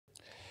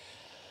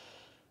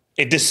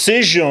A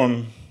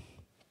decision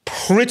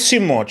pretty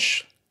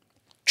much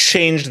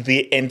changed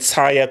the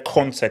entire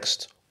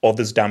context of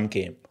this damn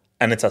game.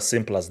 And it's as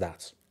simple as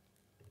that.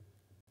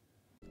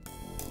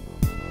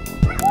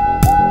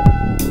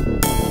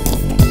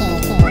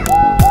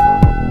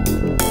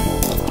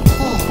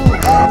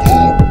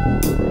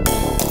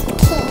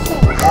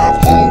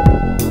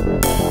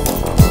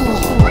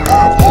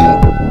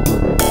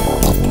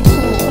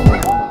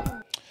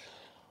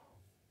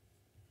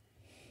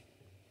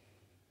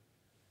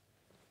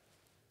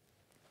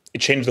 It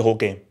changed the whole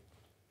game.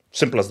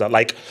 Simple as that.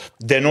 Like,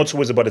 there are no two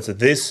ways about it.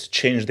 This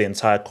changed the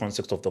entire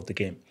context of the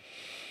game.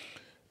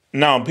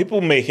 Now,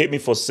 people may hate me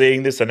for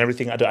saying this and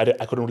everything. I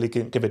couldn't really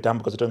give a damn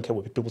because I don't care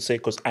what people say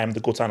because I am the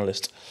GOAT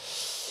analyst.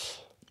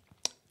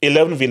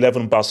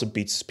 11v11, Barca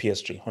beats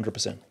PSG,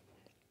 100%.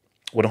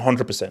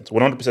 100%.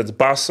 100%.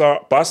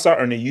 Barca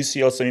are in the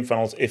UCL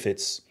semi-finals if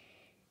it's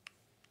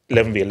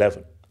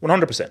 11v11.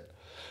 100%.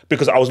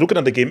 Because I was looking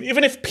at the game,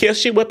 even if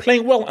PSG were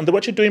playing well and they were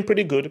actually doing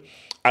pretty good,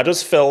 I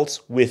just felt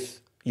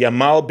with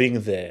Yamal being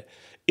there,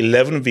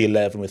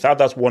 11v11, without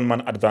that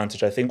one-man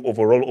advantage, I think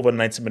overall over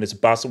 90 minutes,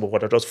 Barca were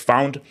what I just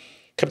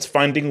kept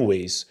finding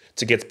ways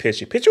to get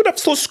PSG. PSG would have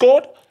still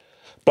scored,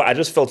 but I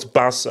just felt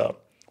Barca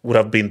would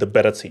have been the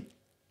better team.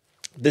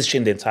 This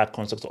changed the entire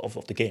concept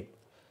of the game.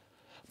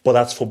 But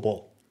that's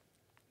football.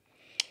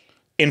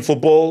 In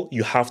football,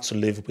 you have to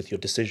live with your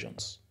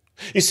decisions.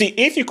 You see,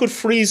 if you could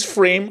freeze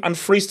frame and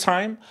freeze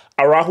time,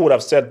 Araujo would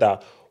have said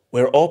that,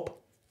 we're up,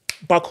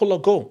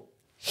 Barcola go.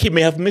 He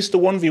may have missed the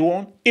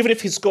 1v1. Even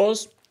if he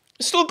scores,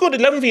 it's still good.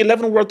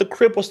 11v11 where the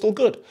crib was still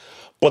good.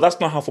 But that's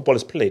not how football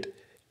is played.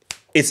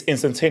 It's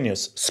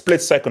instantaneous,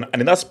 split second.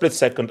 And in that split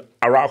second,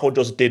 Araujo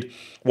just did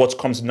what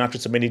comes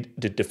naturally to many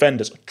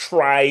defenders.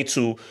 Try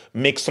to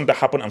make something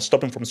happen and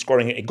stop him from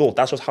scoring a goal.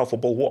 That's just how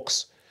football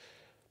works.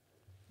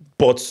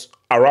 But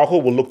Araujo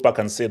will look back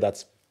and say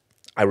that,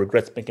 I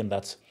regret making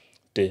that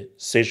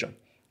decision.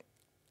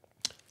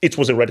 It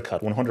was a red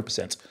card,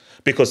 100%.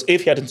 Because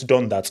if he hadn't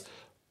done that,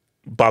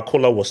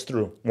 Barcola was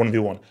through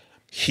 1v1.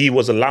 He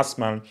was the last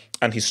man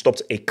and he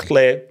stopped a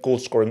clear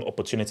goal-scoring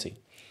opportunity.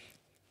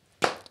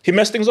 He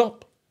messed things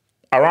up.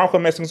 Araujo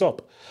messed things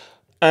up.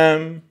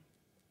 Who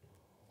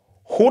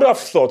would have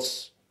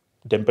thought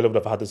Dembele would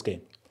have had this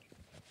game?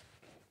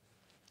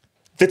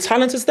 The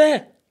talent is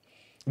there.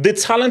 The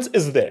talent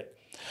is there.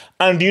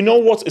 And you know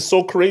what is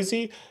so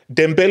crazy?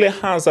 Dembele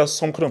has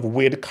some kind of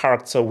weird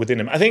character within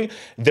him. I think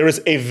there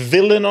is a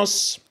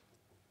villainous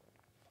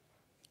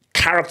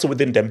character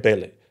within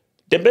Dembele.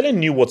 Dembele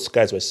knew what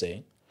guys were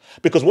saying.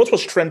 Because what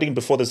was trending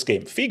before this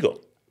game?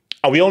 Figo.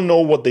 And we all know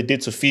what they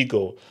did to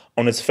Figo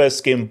on his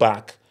first game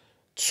back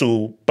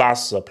to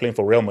Barca playing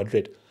for Real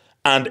Madrid.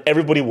 And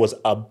everybody was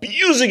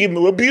abusing him.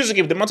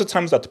 The amount of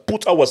times that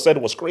Puta was said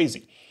was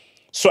crazy.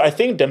 So I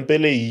think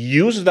Dembele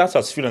used that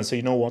as fuel and said,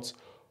 you know what?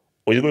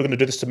 Are you going to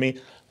do this to me?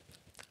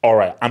 All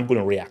right, I'm going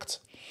to react.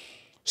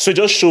 So it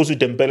just shows you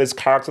Dembele's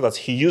character that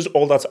he used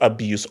all that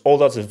abuse, all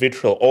that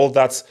vitriol, all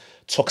that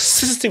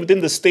toxicity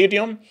within the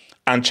stadium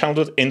and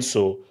channeled it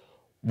into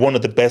one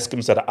of the best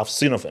games that I've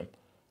seen of him.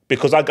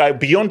 Because that guy,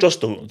 beyond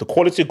just the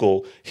quality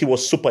goal, he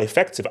was super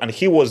effective. And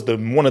he was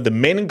one of the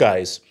main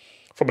guys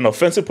from an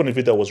offensive point of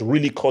view that was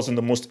really causing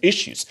the most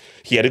issues.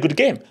 He had a good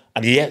game.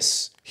 And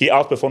yes, he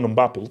outperformed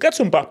Mbappe. We'll get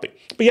to Mbappe.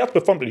 But he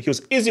outperformed him. He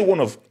was easily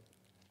one of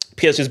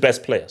PSG's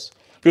best players.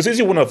 He was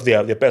easily one of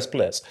their best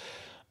players.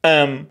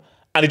 And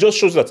it just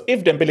shows that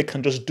if Dembele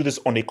can just do this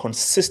on a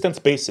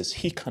consistent basis,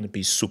 he can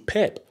be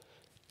superb.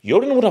 You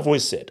already know what I've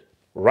always said.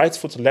 Right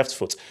foot, left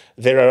foot.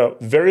 There are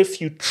very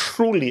few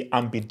truly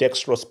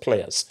ambidextrous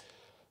players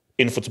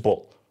in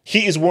football.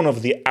 He is one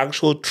of the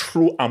actual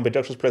true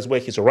ambidextrous players where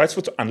his right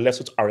foot and left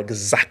foot are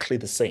exactly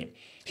the same.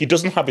 He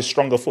doesn't have a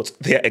stronger foot.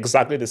 They are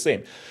exactly the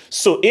same.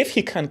 So if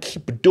he can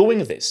keep doing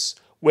this,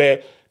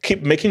 where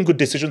keep making good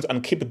decisions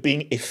and keep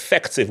being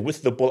effective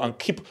with the ball and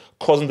keep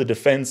causing the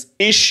defense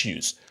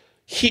issues,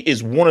 he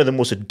is one of the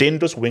most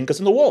dangerous wingers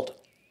in the world.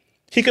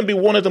 He can be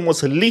one of the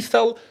most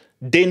lethal,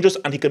 dangerous,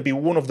 and he can be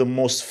one of the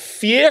most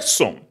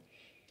fearsome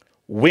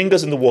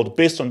wingers in the world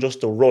based on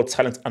just the raw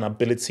talent and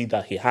ability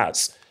that he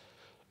has.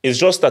 It's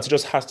just that he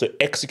just has to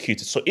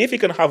execute it. So if he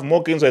can have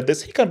more games like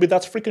this, he can be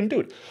that freaking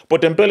dude.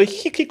 But Dembele,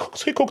 he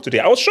cooked today.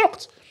 I was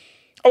shocked.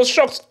 I was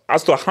shocked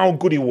as to how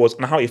good he was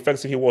and how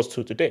effective he was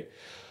today.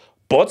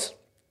 But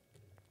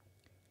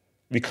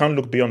we can't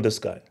look beyond this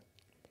guy.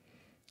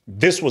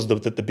 This was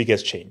the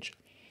biggest change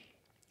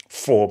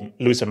for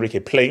Luis Enrique,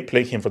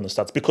 playing him from the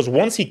start. Because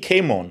once he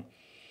came on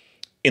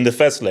in the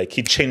first leg,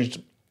 he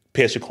changed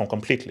PSG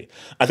completely.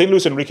 I think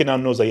Luis Enrique now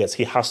knows that, yes,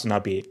 he has to now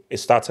be a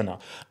starter now.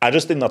 I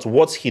just think that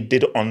what he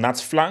did on that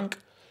flank,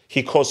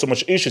 he caused so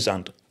much issues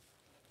and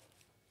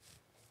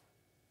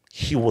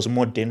he was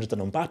more dangerous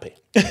than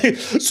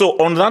Mbappe. So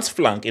on that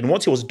flank, in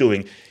what he was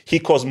doing, he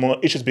caused more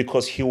issues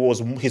because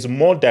he's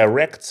more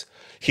direct.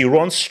 He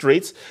runs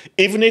straight.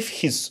 Even if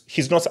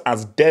he's not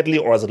as deadly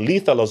or as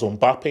lethal as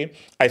Mbappe,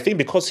 I think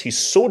because he's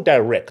so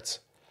direct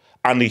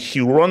and he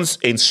runs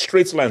in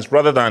straight lines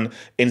rather than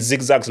in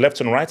zigzags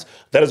left and right.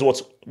 That is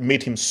what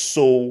made him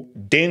so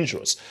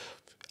dangerous.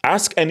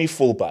 Ask any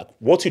fullback.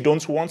 What you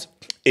don't want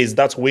is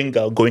that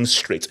winger going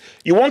straight.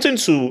 You want him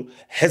to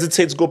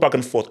hesitate, go back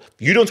and forth.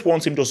 You don't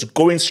want him just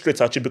going straight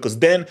at you, because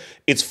then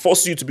it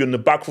forces you to be on the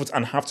back foot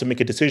and have to make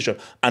a decision.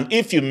 And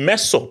if you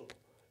mess up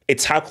a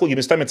tackle, you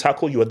mistime a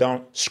tackle, you are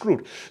down,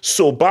 screwed.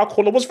 So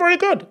Barcola was very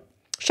good.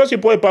 Shout out to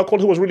your boy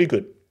Barcola, who was really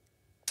good.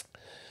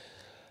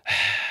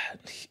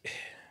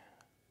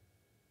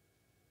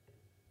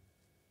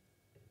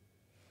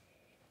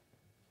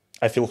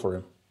 I feel for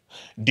him.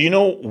 Do you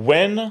know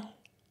when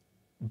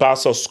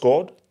Barca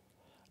scored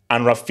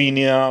and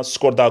Rafinha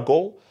scored that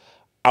goal,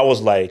 I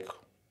was like,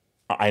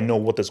 I know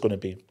what there's going to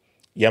be.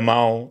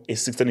 Yamal, a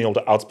 16-year-old,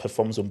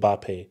 outperforms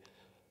Mbappe.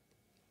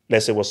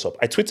 Let's say what's up.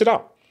 I tweeted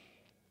out.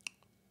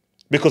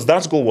 Because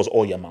that goal was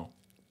all Yamal.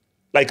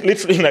 Like,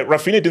 literally, like,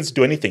 Rafinha didn't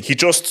do anything.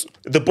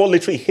 The ball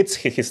literally hits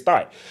his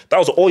thigh. That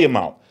was all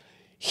Yamal.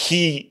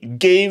 He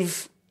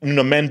gave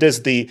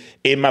Mendes the,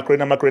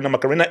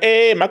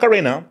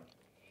 Macarena,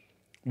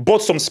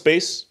 bought some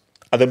space,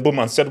 and then boom,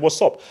 and said,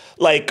 what's up?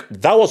 Like,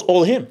 that was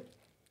all him.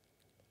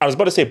 I was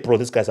about to say, bro,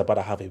 this guy's about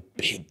to have a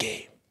big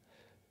game.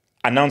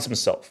 Announced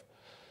himself.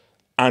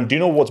 And do you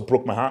know what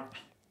broke my heart?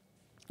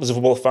 As a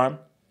football fan,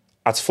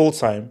 at full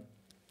time,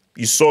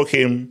 you saw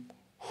him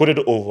hooded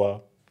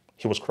over,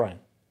 he was crying.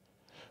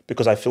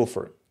 Because I feel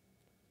for him.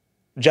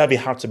 Xavi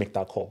had to make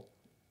that call.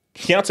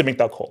 He had to make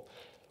that call.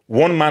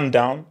 One man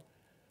down.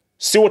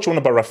 See what you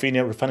want about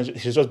Rafinha.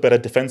 He's just better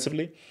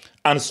defensively.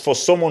 And for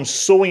someone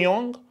so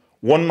young,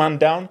 one man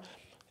down,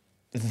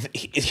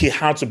 he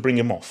had to bring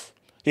him off.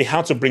 He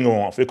had to bring him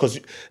off because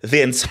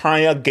the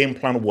entire game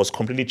plan was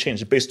completely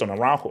changed based on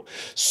Araujo.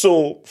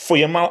 So for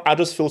Yamal, I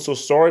just feel so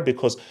sorry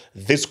because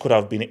this could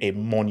have been a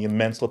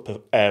monumental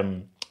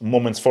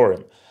moment for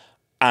him.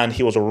 And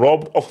he was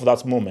robbed of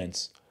that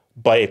moment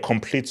by a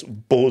complete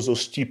bozo,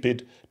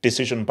 stupid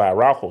decision by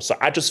Araujo. So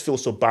I just feel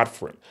so bad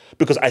for him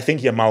because I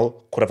think Yamal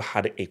could have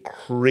had a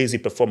crazy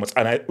performance.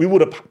 And we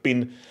would have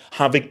been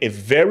having a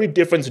very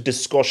different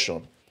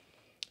discussion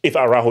if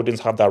Araujo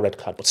didn't have that red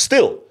card. But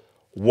still,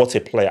 what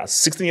a player.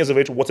 16 years of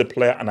age, what a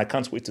player. And I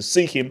can't wait to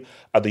see him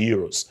at the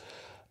Euros.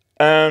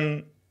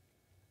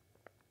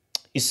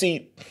 You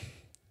see,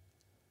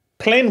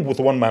 playing with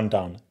one man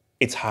down,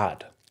 it's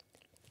hard.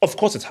 Of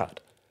course it's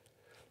hard.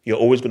 You're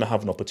always going to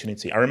have an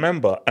opportunity. I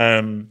remember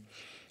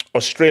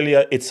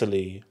Australia,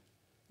 Italy,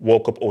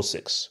 World Cup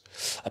 06.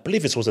 I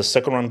believe it was a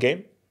second round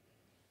game.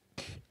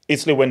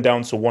 Italy went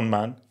down to one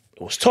man.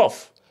 It was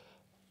tough,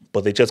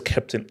 but they just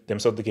kept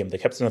themselves in the game. They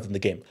kept themselves in the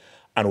game.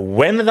 And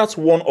when that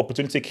one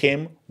opportunity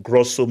came,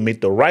 Grosso made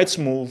the right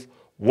move,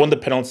 won the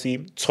penalty,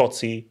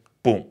 Totti,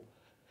 boom.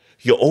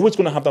 You're always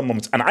going to have that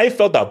moment. And I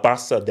felt that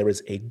Barca, there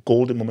is a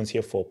golden moment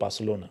here for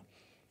Barcelona.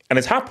 And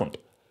it happened.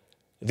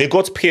 They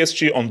got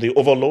PSG on the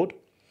overload.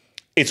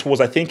 It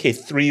was, I think, a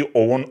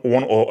 3-1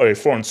 or a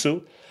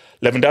 4-2.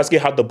 Lewandowski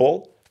had the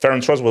ball.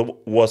 Ferran Torres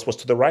was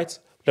to the right.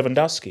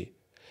 Lewandowski.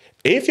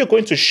 If you're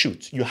going to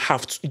shoot, you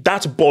have to.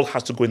 That ball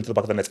has to go into the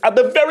back of the net. At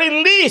the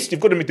very least,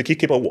 you've got to make the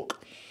keeper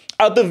walk.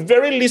 At the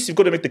very least, you've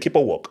got to make the keeper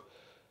walk.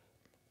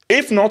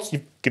 If not,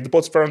 you give the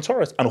ball to Ferran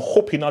Torres and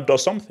hope he now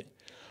does something.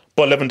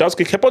 But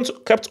Lewandowski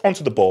kept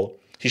onto the ball.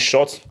 He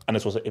shot, and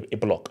it was a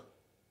block.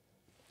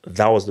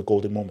 That was the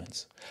golden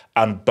moment.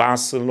 And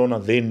Barcelona,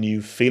 they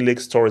knew,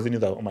 Felix Torres, they knew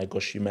that, oh my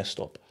gosh, you messed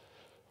up.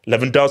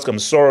 Lewandowski, I'm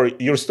sorry,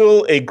 you're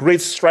still a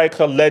great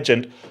striker,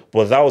 legend,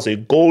 but that was a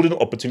golden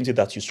opportunity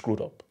that you screwed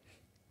up.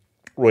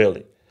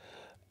 Really.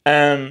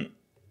 You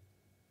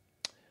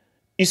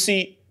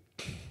see,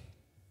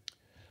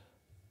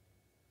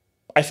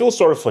 I feel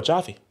sorry for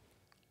Xavi.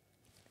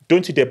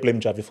 Don't you dare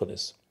blame Xavi for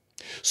this.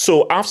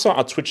 So after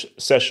our Twitch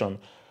session,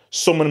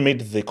 someone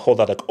made the call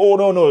that like, oh,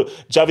 no,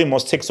 Xavi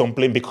must take some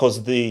blame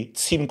because the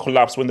team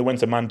collapsed when they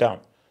went a man down.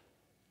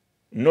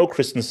 No,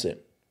 Christensen.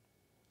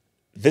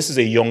 This is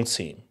a young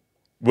team.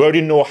 We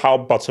already know how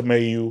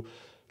Bartomeu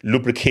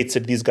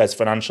lubricated these guys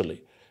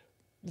financially.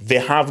 They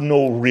have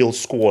no real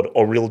squad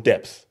or real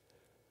depth.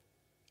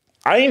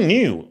 I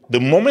knew the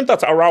moment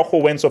that Araujo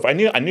went off, I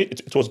knew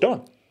it was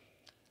done.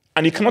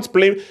 And you cannot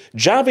blame,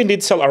 Xavi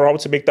did tell Araujo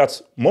to make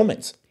that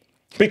moment.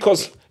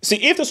 Because, see,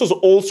 if this was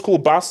old school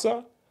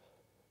Barca,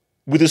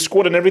 with the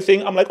squad and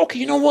everything, I'm like, okay,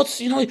 you know what?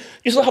 You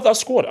still have that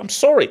squad. I'm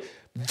sorry.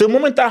 The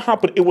moment that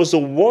happened, it was the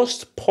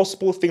worst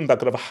possible thing that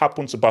could have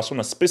happened to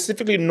Barcelona,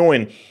 specifically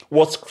knowing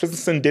what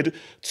Christensen did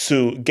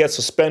to get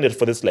suspended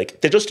for this leg.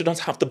 They just did not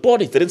have the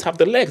bodies. They didn't have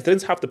the legs. They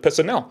didn't have the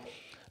personnel.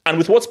 And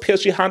with what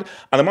PSG had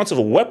and the amount of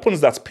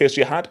weapons that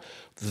PSG had,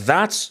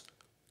 that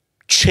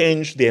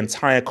changed the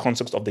entire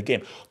context of the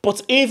game.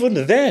 But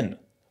even then,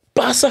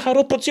 Barca had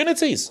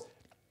opportunities.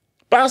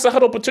 Barca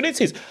had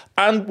opportunities.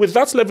 And with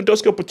that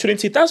Lewandowski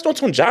opportunity, that's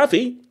not on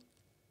Xavi.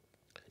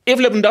 If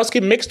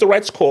Lewandowski makes the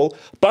right call,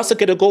 Barca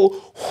get a goal,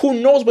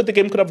 who knows where the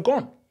game could have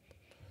gone.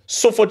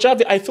 So for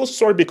Xavi, I feel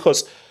sorry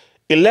because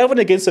 11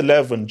 against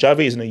 11,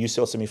 Xavi is in a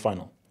UCL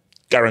semi-final.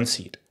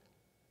 Guaranteed.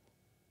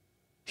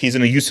 He's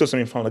in a UCL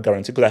semi-final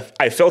guaranteed because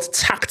I felt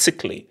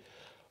tactically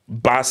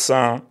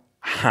Barca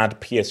had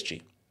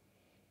PSG.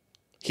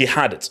 He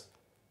had it.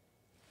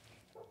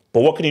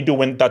 But what can you do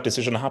when that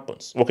decision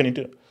happens? What can you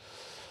do?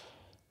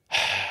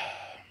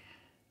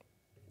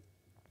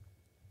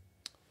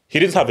 He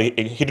did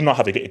not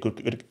have a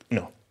good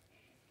no.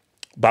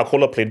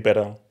 Barcola played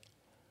better.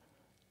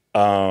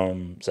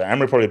 So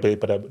Emery probably played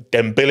better.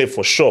 Dembele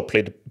for sure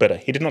played better.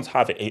 He did not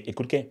have a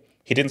good game.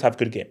 He didn't have a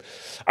good game.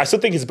 I still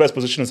think his best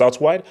position is out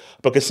wide,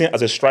 but Cassini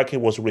as a striker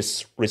was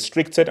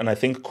restricted, and I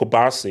think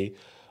Kobasi,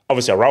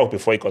 obviously Araujo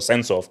before he got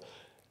sent off,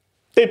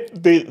 they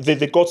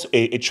got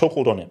a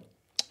chokehold on him.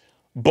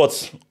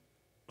 But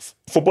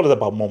football is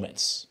about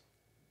moments.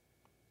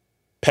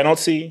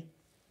 Penalty,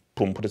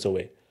 boom, put it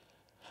away.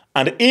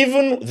 And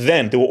even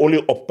then, they were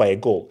only up by a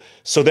goal.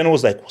 So then it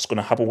was like, what's going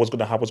to happen? What's going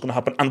to happen? What's going to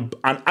happen?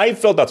 And I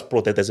felt that, bro,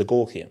 that there's a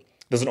goal here.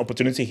 There's an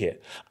opportunity here.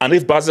 And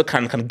if Barca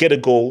can get a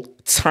goal,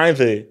 tie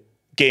the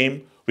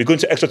game, we go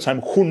into extra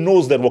time, who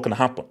knows then what can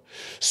happen?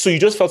 So you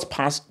just felt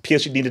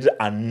PSG needed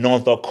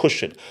another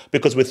cushion.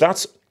 Because with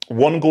that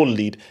one goal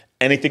lead,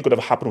 anything could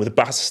have happened with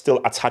Barca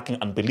still attacking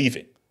and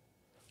believing.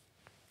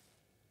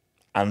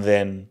 And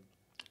then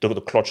they got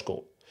the clutch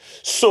goal.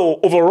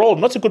 So overall,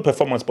 not a good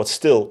performance, but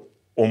still,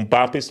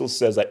 Mbappe still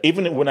says that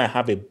even when I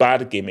have a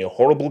bad game, a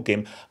horrible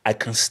game, I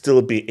can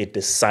still be a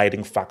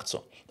deciding factor.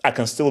 I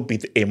can still be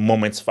a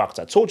moments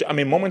factor. I told you, I'm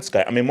a moments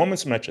guy. I'm a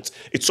moments merchant.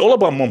 It's all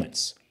about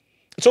moments.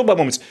 It's all about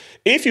moments.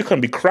 If you can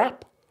be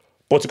crap,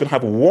 but you can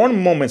have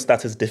one moment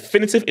that is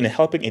definitive in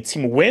helping a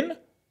team win,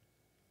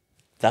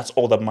 that's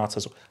all that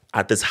matters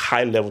at this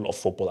high level of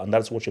football. And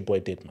that's what your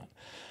boy did, man.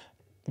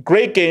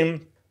 Great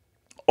game.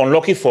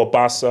 Unlucky for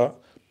Barca.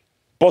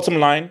 Bottom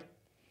line,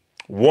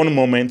 one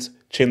moment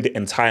changed the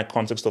entire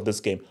context of this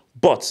game.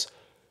 But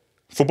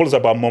football is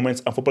about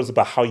moments, and football is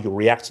about how you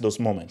react to those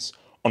moments.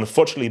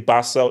 Unfortunately,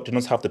 Barca did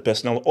not have the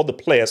personnel or the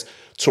players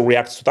to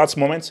react to that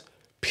moment.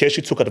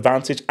 PSG took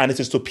advantage, and it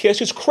is to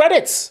PSG's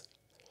credit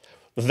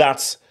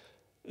that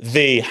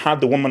they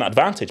had the one-man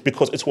advantage,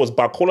 because it was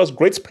Barcola's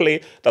great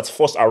play that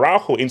forced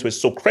Araujo into it.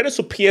 So credit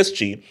to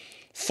PSG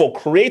for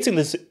creating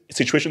this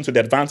situation to the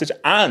advantage,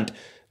 and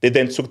they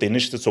then took the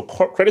initiative. So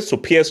credit to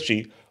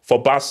PSG. For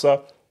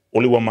Barca,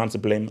 only one man to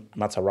blame,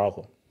 and that's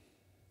Araujo.